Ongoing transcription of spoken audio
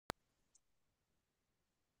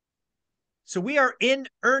So we are in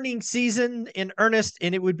earnings season in earnest,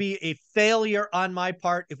 and it would be a failure on my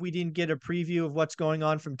part if we didn't get a preview of what's going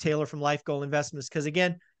on from Taylor from Life Goal Investments. Because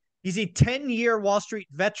again, he's a 10-year Wall Street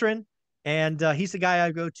veteran, and he's the guy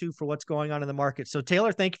I go to for what's going on in the market. So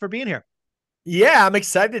Taylor, thank you for being here. Yeah, I'm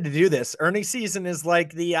excited to do this. Earnings season is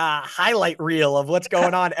like the highlight reel of what's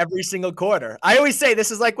going on every single quarter. I always say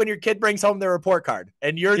this is like when your kid brings home their report card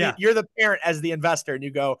and you're Yeah, the parent as the investor and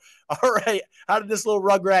you go, all right, how did this little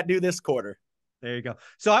rugrat do this quarter? there you go.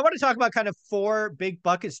 So I want to talk about kind of four big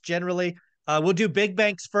buckets generally. We'll do big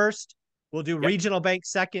banks first. We'll do Yep. regional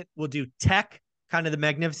banks second. We'll do tech, kind of the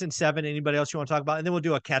Magnificent Seven. Anybody else you want to talk about? And then we'll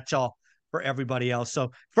do a catch-all for everybody else.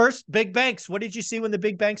 So first, big banks. What did you see when the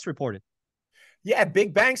big banks reported? Yeah,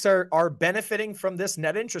 big banks are benefiting from this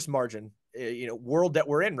net interest margin, world that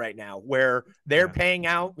we're in right now, where they're Yeah. paying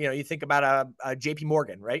out. You think about a J.P.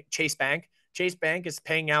 Morgan, right? Chase Bank. Chase Bank is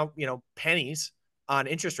paying out, pennies on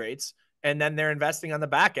interest rates, and then they're investing on the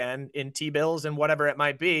back end in T-bills and whatever it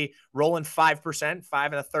might be, rolling 5%,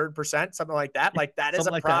 5.33%, something like that. Like that is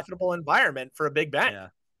Something a like that. profitable environment for a big bank. Yeah.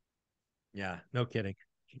 Yeah. No kidding.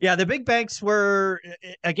 Yeah. The big banks were,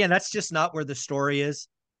 again, that's just not where the story is.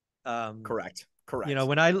 Um, Correct. Correct.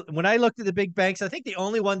 when I looked at the big banks, I think the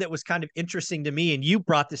only one that was kind of interesting to me, and you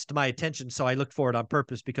brought this to my attention, so I looked for it on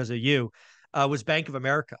purpose because of you, was Bank of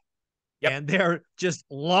America, Yep. and they're just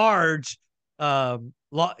large,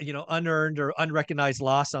 unearned or unrecognized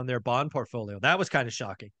loss on their bond portfolio. That was kind of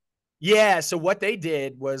shocking. Yeah, so what they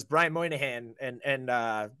did was Brian Moynihan and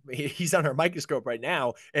he's under a microscope right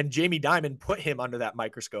now, and Jamie Dimon put him under that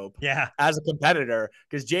microscope Yeah. as a competitor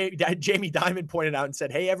because Jamie Dimon pointed out and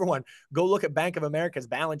said, "Hey, everyone, go look at Bank of America's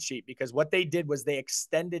balance sheet because what they did was they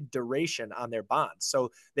extended duration on their bonds. So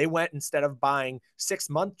they went instead of buying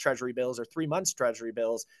 6-month Treasury bills or 3 months Treasury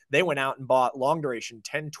bills, they went out and bought long duration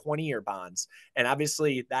 10, 20-year bonds. And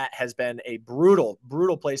obviously, that has been a brutal,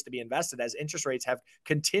 brutal place to be invested as interest rates have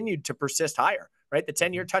continued to persist higher, right? The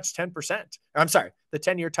 10-year touched 10%. I'm sorry, the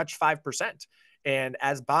 10-year touched 5%. And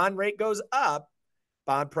as bond rate goes up,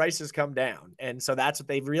 bond prices come down. And so that's what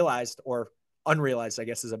they've realized, or unrealized, I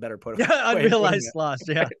guess is a better Yeah. way of putting Unrealized loss.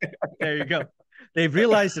 Yeah. There you go. They've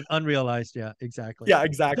realized it unrealized. Yeah, exactly. Yeah, So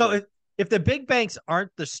exactly. if the big banks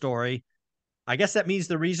aren't the story, I guess that means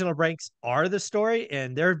the regional banks are the story,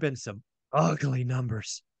 and there have been some ugly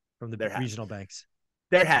numbers from the There have. regional banks.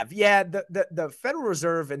 There have. Yeah, the Federal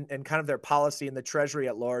Reserve and kind of their policy and the Treasury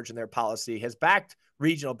at large and their policy has backed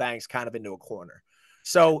regional banks kind of into a corner.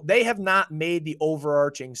 So they have not made the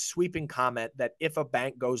overarching sweeping comment that if a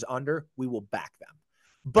bank goes under, we will back them.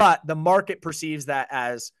 But the market perceives that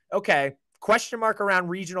as, okay, question mark around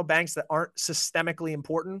regional banks that aren't systemically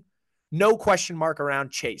important. No question mark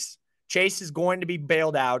around Chase. Chase is going to be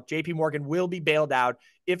bailed out. JP Morgan will be bailed out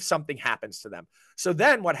if something happens to them. So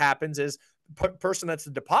then what happens is person that's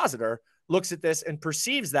the depositor looks at this and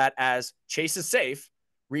perceives that as Chase is safe,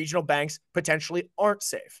 regional banks potentially aren't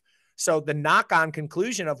safe. So the knock-on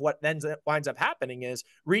conclusion of what then winds up happening is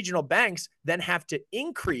regional banks then have to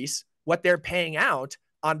increase what they're paying out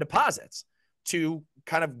on deposits to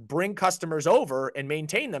kind of bring customers over and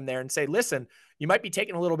maintain them there and say, listen, you might be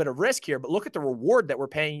taking a little bit of risk here, but look at the reward that we're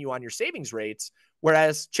paying you on your savings rates,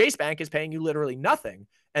 whereas Chase Bank is paying you literally nothing.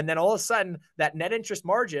 And then all of a sudden, that net interest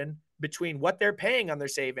margin between what they're paying on their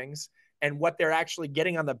savings and what they're actually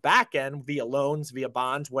getting on the back end via loans, via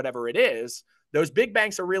bonds, whatever it is, those big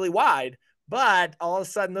banks are really wide. But all of a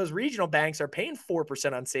sudden, those regional banks are paying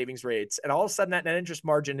 4% on savings rates. And all of a sudden, that net interest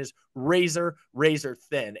margin is razor, razor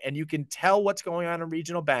thin. And you can tell what's going on in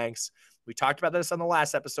regional banks. We talked about this on the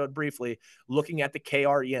last episode briefly, looking at the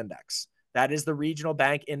KRE index. That is the regional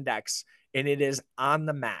bank index. And it is on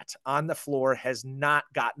the mat, on the floor, has not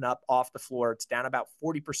gotten up off the floor. It's down about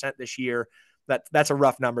 40% this year. That's a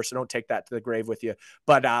rough number, so don't take that to the grave with you.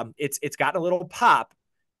 But it's gotten a little pop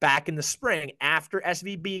back in the spring after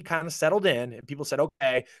SVB kind of settled in and people said,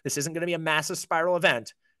 okay, this isn't going to be a massive spiral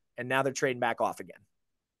event. And now they're trading back off again.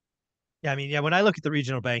 Yeah, I mean, yeah, when I look at the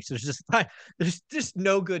regional banks, there's just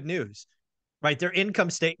no good news, right? Their income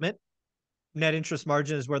statement, net interest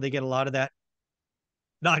margin is where they get a lot of that.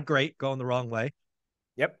 Not great, going the wrong way.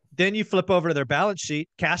 Yep. Then you flip over to their balance sheet,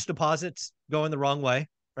 cash deposits going the wrong way,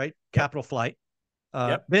 right? Yep. Capital flight.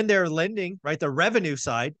 Yep. Then their lending, right? The revenue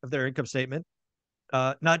side of their income statement,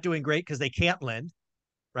 not doing great because they can't lend,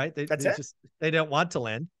 right? That's it. They don't want to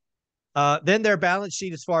lend. Then their balance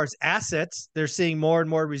sheet, as far as assets, they're seeing more and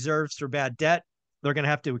more reserves for bad debt. They're going to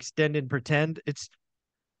have to extend and pretend.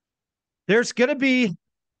 There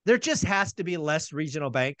just has to be less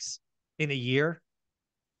regional banks in a year.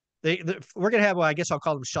 We're going to have, well, I guess I'll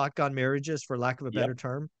call them shotgun marriages for lack of a Yep. better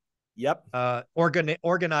term. Yep.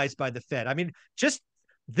 Organized by the Fed. I mean, just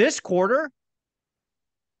this quarter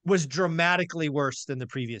was dramatically worse than the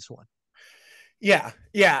previous one. Yeah.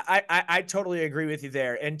 Yeah. I totally agree with you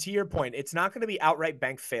there. And to your point, it's not going to be outright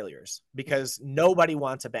bank failures because nobody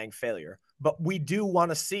wants a bank failure, but we do want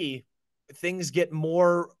to see things get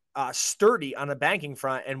more sturdy on the banking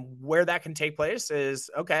front. And where that can take place is,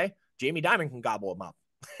 okay, Jamie Dimon can gobble them up.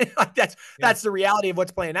 Like that's the reality of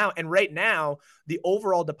what's playing out. And right now, the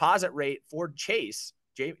overall deposit rate for Chase,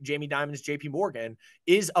 Jamie Dimon's JP Morgan,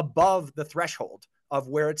 is above the threshold of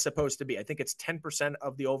where it's supposed to be. I think it's 10%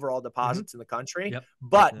 of the overall deposits in the country. Yep.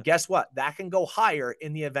 But guess what? That can go higher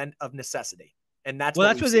in the event of necessity. And that's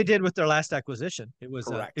what they did with their last acquisition. It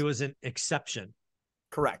was an exception.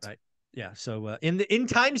 Correct. Right. Yeah. So in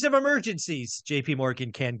times of emergencies, JP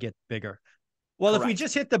Morgan can get bigger. Well, if we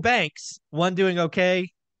just hit the banks, one doing okay,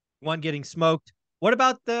 one getting smoked. What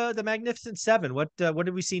about the Magnificent Seven? What have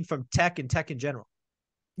we seen from tech and tech in general?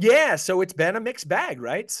 Yeah, so it's been a mixed bag,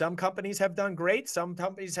 right? Some companies have done great, some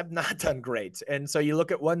companies have not done great. And so you look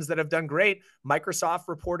at ones that have done great. Microsoft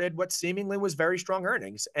reported what seemingly was very strong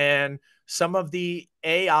earnings, and some of the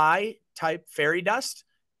AI type fairy dust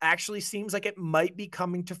actually seems like it might be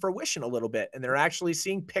coming to fruition a little bit. And they're actually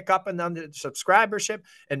seeing pickup in the subscribership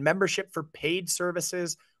and membership for paid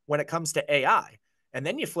services when it comes to AI. And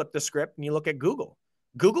then you flip the script and you look at Google.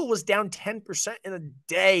 Google was down 10% in a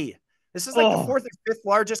day. This is like the fourth or fifth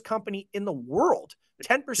largest company in the world.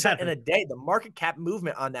 10% in a day. The market cap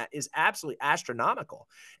movement on that is absolutely astronomical.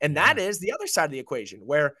 And that is the other side of the equation,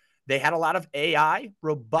 where they had a lot of AI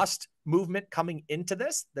robust movement coming into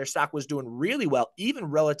this. Their stock was doing really well, even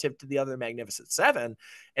relative to the other Magnificent Seven.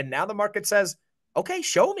 And now the market says, okay,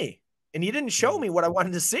 show me. And you didn't show me what I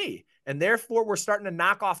wanted to see. And therefore, we're starting to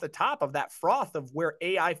knock off the top of that froth of where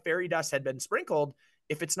AI fairy dust had been sprinkled.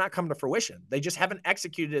 If it's not come to fruition, they just haven't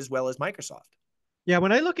executed as well as Microsoft. Yeah.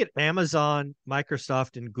 When I look at Amazon,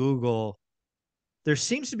 Microsoft, and Google, there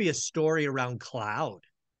seems to be a story around cloud.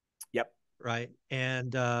 Yep. Right.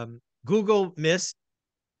 And Google missed,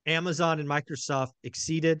 Amazon and Microsoft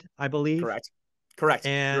exceeded, I believe. Correct.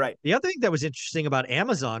 And you're right. The other thing that was interesting about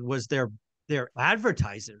Amazon was their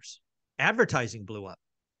advertising blew up.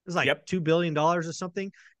 It was like $2 billion or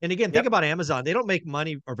something. And again, think about Amazon. They don't make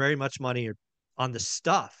money or very much money on the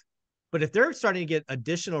stuff. But if they're starting to get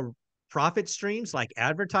additional profit streams like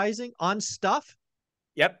advertising on stuff.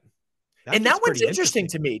 And that one's interesting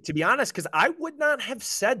to me, to be honest, because I would not have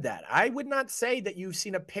said that. I would not say that you've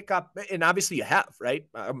seen a pickup, and obviously you have, right?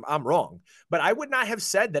 I'm wrong. But I would not have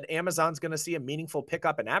said that Amazon's going to see a meaningful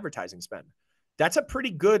pickup in advertising spend. That's a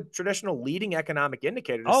pretty good traditional leading economic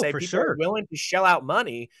indicator to say people are willing to shell out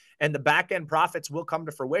money and the back end profits will come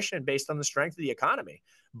to fruition based on the strength of the economy.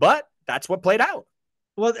 But that's what played out.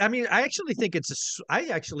 Well, I mean, I actually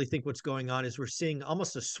think what's going on is we're seeing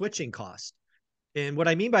almost a switching cost. And what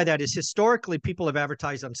I mean by that is historically people have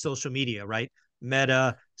advertised on social media, right?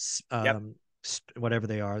 Meta, whatever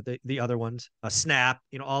they are, the other ones, Snap,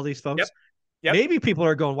 all these folks. Maybe people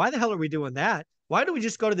are going, why the hell are we doing that? Why don't we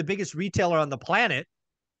just go to the biggest retailer on the planet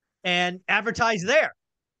and advertise there?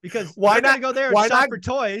 Because why not go there and shop for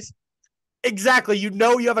toys? Exactly. You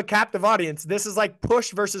have a captive audience. This is like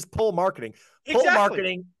push versus pull marketing. Pull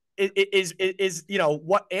marketing is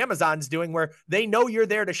what Amazon's doing, where they know you're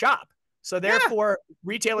there to shop. So therefore,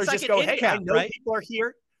 retailers just go, hey, I know people are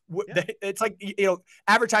here. It's like,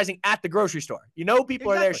 advertising at the grocery store.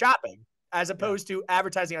 People are there shopping, as opposed to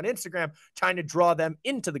advertising on Instagram, trying to draw them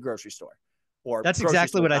into the grocery store. Or that's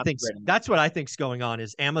exactly what I think. That's what I think's going on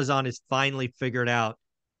is Amazon has finally figured out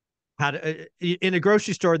how to, in a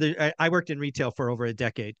grocery store. I worked in retail for over a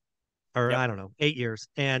decade, or I don't know, 8 years,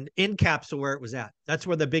 and end caps are where it was at. That's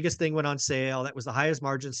where the biggest thing went on sale. That was the highest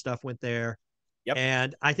margin stuff went there.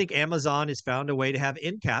 And I think Amazon has found a way to have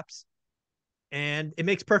end caps, and it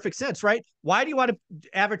makes perfect sense, right? Why do you want to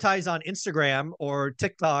advertise on Instagram or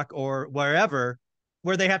TikTok or wherever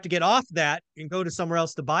where they have to get off that and go to somewhere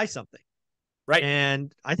else to buy something? Right.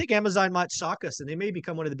 And I think Amazon might shock us, and they may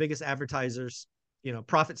become one of the biggest advertisers,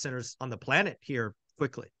 profit centers on the planet here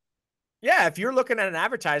quickly. Yeah. If you're looking at an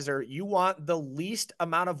advertiser, you want the least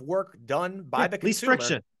amount of work done by the consumer. Least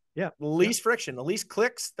friction. Least friction, the least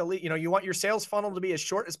clicks, you want your sales funnel to be as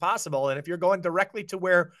short as possible. And if you're going directly to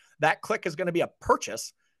where that click is going to be a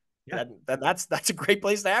purchase, then that's a great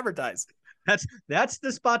place to advertise. That's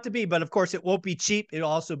the spot to be. But of course, it won't be cheap. It'll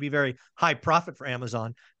also be very high profit for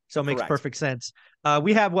Amazon. So it makes perfect sense.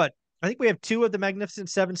 We have I think we have 2 of the Magnificent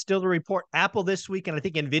Seven still to report. Apple this week, and I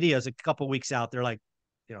think NVIDIA is a couple weeks out. They're like,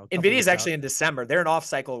 NVIDIA is actually in December. They're an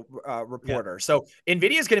off-cycle reporter. So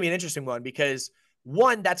NVIDIA is going to be an interesting one because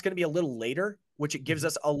one, that's going to be a little later which it gives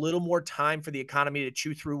us a little more time for the economy to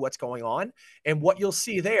chew through what's going on. And what you'll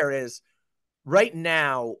see there is right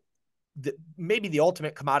now, maybe the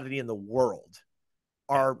ultimate commodity in the world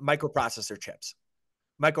are microprocessor chips.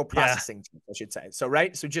 Microprocessing, I should say. So,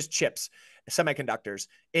 right. So just chips, semiconductors.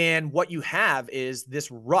 And what you have is this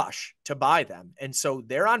rush to buy them. And so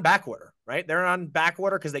they're on back order, right? They're on back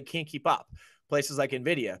order because they can't keep up. Places like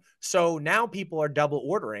NVIDIA. So now people are double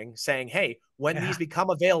ordering saying, hey, when these become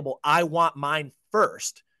available, I want mine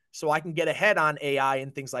first so I can get ahead on AI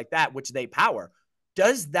and things like that, which they power.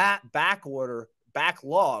 Does that back order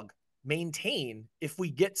backlog maintain if we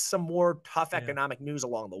get some more tough economic news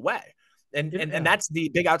along the way? And that's the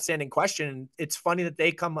big outstanding question. It's funny that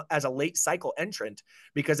they come as a late cycle entrant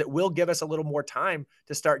because it will give us a little more time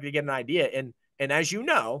to start to get an idea. And as you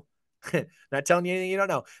know, not telling you anything you don't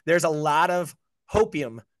know, there's a lot of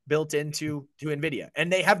hopium built into NVIDIA,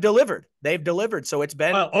 and they have delivered. They've delivered. So it's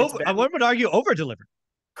been, I would argue over delivered.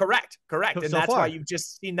 Correct. And so that's far. why you've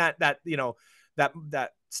just seen that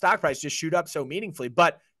stock price just shoot up so meaningfully.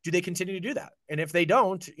 But do they continue to do that? And if they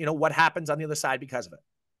don't, what happens on the other side because of it?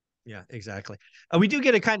 Yeah, exactly. We do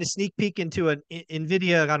get a kind of sneak peek into an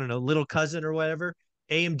NVIDIA, I don't know, little cousin or whatever.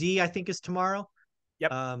 AMD, I think, is tomorrow.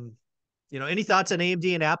 Yep. Any thoughts on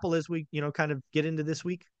AMD and Apple as we, kind of get into this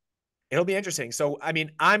week? It'll be interesting. So, I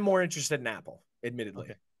mean, I'm more interested in Apple, admittedly.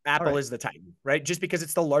 Okay. Apple is the Titan, right? Just because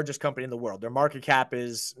it's the largest company in the world. Their market cap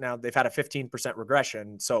is now, they've had a 15%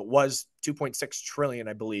 regression. So it was 2.6 trillion,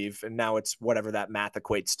 I believe. And now it's whatever that math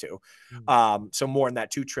equates to. So more in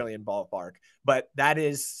that 2 trillion ballpark, but that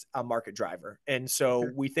is a market driver. And so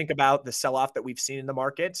we think about the sell-off that we've seen in the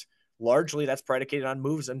market. Largely that's predicated on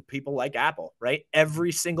moves and people like Apple, right?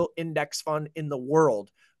 Every single index fund in the world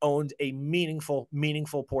owned a meaningful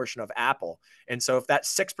portion of Apple. And so if that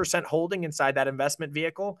 6% holding inside that investment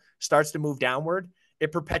vehicle starts to move downward,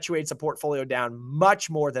 it perpetuates a portfolio down much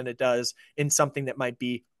more than it does in something that might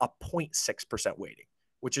be a 0.6% weighting,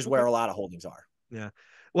 which is where a lot of holdings are. Yeah.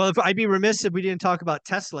 Well, if I'd be remiss if we didn't talk about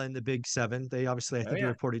Tesla in the Big Seven. They obviously, I think,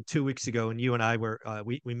 reported 2 weeks ago, and you and I were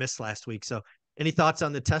we missed last week. So, any thoughts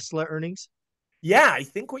on the Tesla earnings? Yeah, I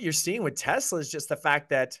think what you're seeing with Tesla is just the fact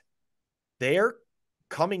that they're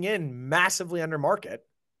coming in massively under market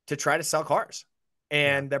to try to sell cars.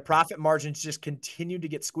 And their profit margins just continue to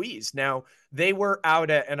get squeezed. Now, they were out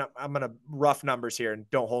at, and I'm going to rough numbers here and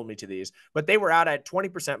don't hold me to these, but they were out at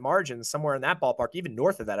 20% margins, somewhere in that ballpark, even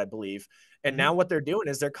north of that, I believe. And now what they're doing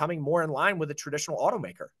is they're coming more in line with a traditional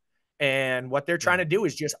automaker. And what they're trying to do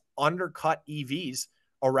is just undercut EVs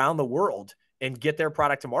around the world and get their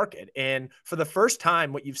product to market. And for the first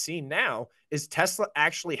time, what you've seen now is Tesla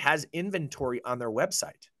actually has inventory on their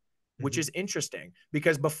website, which is interesting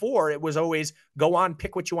because before it was always go on,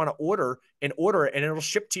 pick what you want to order and order it, and it'll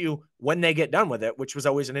ship to you when they get done with it, which was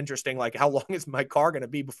always an interesting, like, how long is my car going to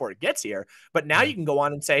be before it gets here? But now you can go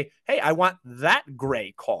on and say, hey, I want that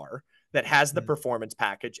gray car that has the performance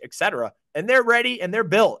package, et cetera. And they're ready and they're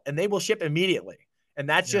built and they will ship immediately. And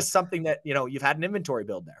that's just something that, you've had an inventory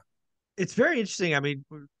build there. It's very interesting. I mean,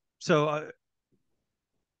 so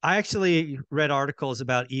I actually read articles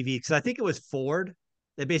about EV because I think it was Ford.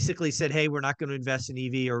 They basically said, hey, we're not going to invest in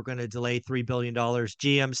EV or we're going to delay $3 billion.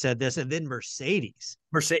 GM said this, and then Mercedes.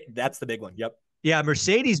 That's the big one. Yep. Yeah,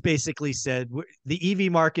 Mercedes basically said the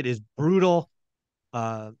EV market is brutal,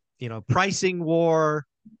 pricing war,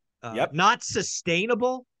 not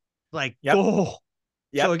sustainable. Like, So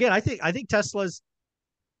again, I think Tesla's,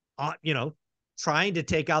 trying to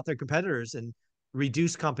take out their competitors and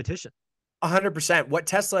reduce competition. 100%. What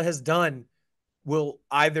Tesla has done will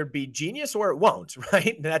either be genius or it won't,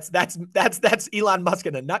 right? That's Elon Musk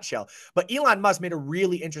in a nutshell. But Elon Musk made a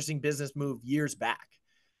really interesting business move years back.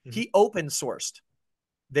 He open sourced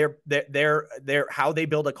their how they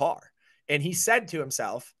build a car. And he said to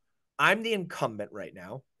himself, I'm the incumbent right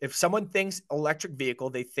now. If someone thinks electric vehicle,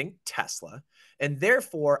 they think Tesla. And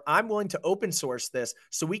therefore, I'm willing to open source this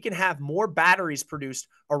so we can have more batteries produced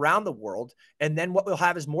around the world. And then what we'll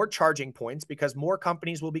have is more charging points because more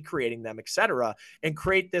companies will be creating them, et cetera, and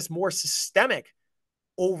create this more systemic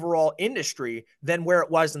overall industry than where it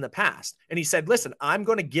was in the past. And he said, listen, I'm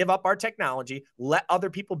going to give up our technology, let other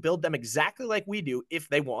people build them exactly like we do if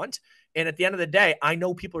they want. And at the end of the day, I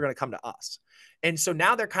know people are going to come to us. And so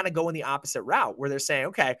now they're kind of going the opposite route where they're saying,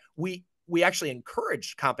 okay, we actually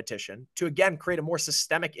encourage competition to, again, create a more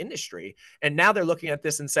systemic industry. And now they're looking at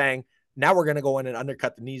this and saying, now we're going to go in and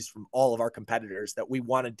undercut the knees from all of our competitors that we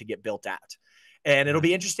wanted to get built at. And it'll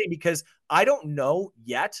be interesting because I don't know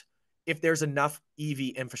yet if there's enough EV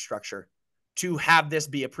infrastructure to have this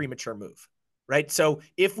be a premature move, right? So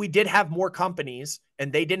if we did have more companies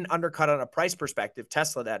and they didn't undercut on a price perspective,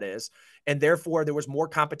 Tesla that is, and therefore there was more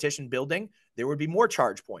competition building, there would be more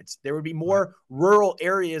charge points. There would be more rural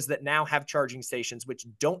areas that now have charging stations, which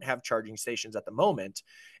don't have charging stations at the moment.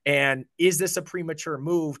 And is this a premature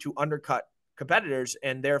move to undercut competitors,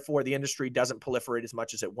 and therefore the industry doesn't proliferate as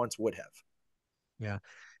much as it once would have? Yeah.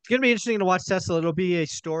 It's going to be interesting to watch Tesla. It'll be a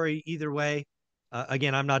story either way.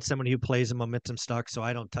 Again, I'm not someone who plays a momentum stock, so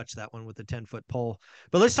I don't touch that one with a 10-foot pole.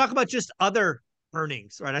 But let's talk about just other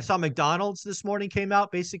earnings, right? I saw McDonald's this morning came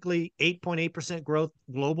out, basically 8.8% growth,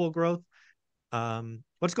 global growth.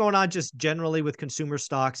 What's going on just generally with consumer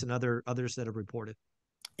stocks and others that have reported?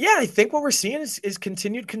 Yeah, I think what we're seeing is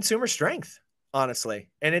continued consumer strength, honestly.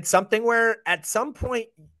 And it's something where at some point,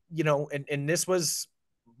 and this was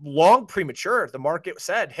long premature, the market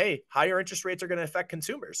said, hey, higher interest rates are going to affect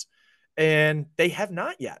consumers. And they have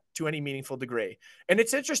not yet to any meaningful degree. And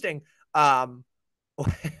it's interesting. This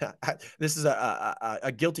is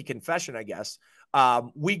a guilty confession, I guess.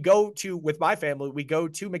 With my family, we go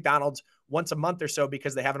to McDonald's once a month or so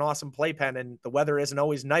because they have an awesome playpen and the weather isn't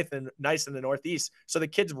always nice in the Northeast. So the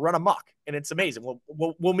kids run amok and it's amazing.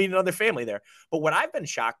 We'll meet another family there. But what I've been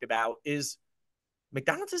shocked about is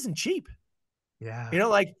McDonald's isn't cheap. Yeah.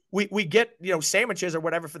 Like we get, sandwiches or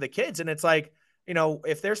whatever for the kids. And it's like,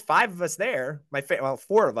 if there's 5 of us there,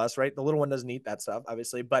 4 of us, right? The little one doesn't eat that stuff,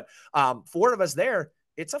 obviously, but 4 of us there,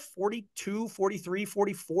 it's a $42, $43,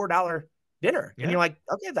 $44 dinner. Yeah. And you're like,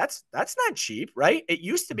 okay, that's not cheap, right? It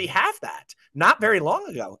used to be half that not very long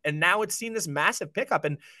ago. And now it's seen this massive pickup.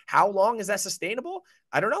 And how long is that sustainable?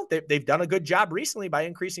 I don't know. They've done a good job recently by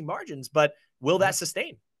increasing margins, but will that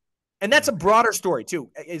sustain? And that's a broader story too.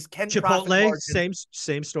 Chipotle,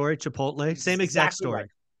 same story. Chipotle, same exact story. Right.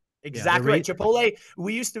 Exactly right. Chipotle,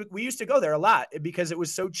 we used to go there a lot because it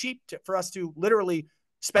was so cheap for us to literally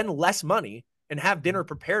spend less money and have dinner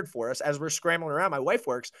prepared for us as we're scrambling around. My wife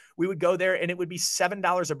works. We would go there and it would be $7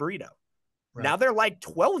 a burrito. Right. Now they're like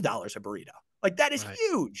 $12 a burrito. Like that is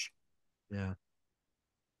huge. Yeah.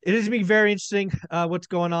 It is being very interesting what's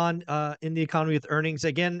going on in the economy with earnings.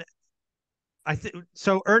 Again, I think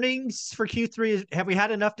so. Earnings for Q3, have we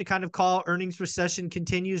had enough to kind of call earnings recession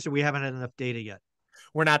continues, or we haven't had enough data yet?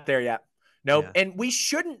 We're not there yet. Nope. Yeah. And we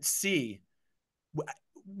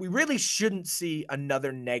really shouldn't see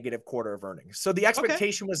another negative quarter of earnings. So the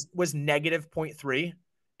expectation was negative 0.3.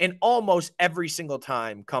 And almost every single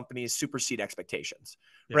time companies supersede expectations,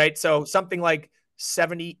 right? So something like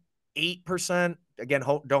 78%, again,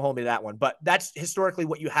 don't hold me to that one, but that's historically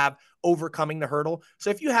what you have overcoming the hurdle. So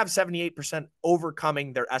if you have 78%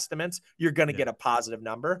 overcoming their estimates, you're going to get a positive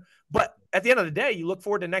number. But at the end of the day, you look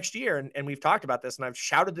forward to next year, and we've talked about this, and I've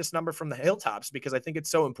shouted this number from the hilltops because I think it's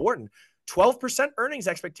so important. 12% earnings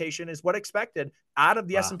expectation is what expected out of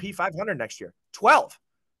the S&P 500 next year. 12,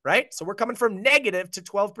 right? So we're coming from negative to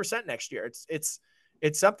 12% next year. It's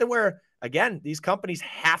something where, again, these companies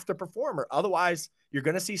have to perform, or otherwise you're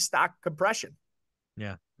going to see stock compression.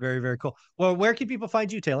 Yeah, very, very cool. Well, where can people find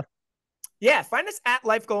you, Taylor? Yeah, find us at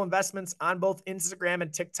Life Goal Investments on both Instagram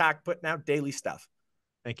and TikTok, putting out daily stuff.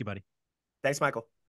 Thank you, buddy. Thanks, Michael.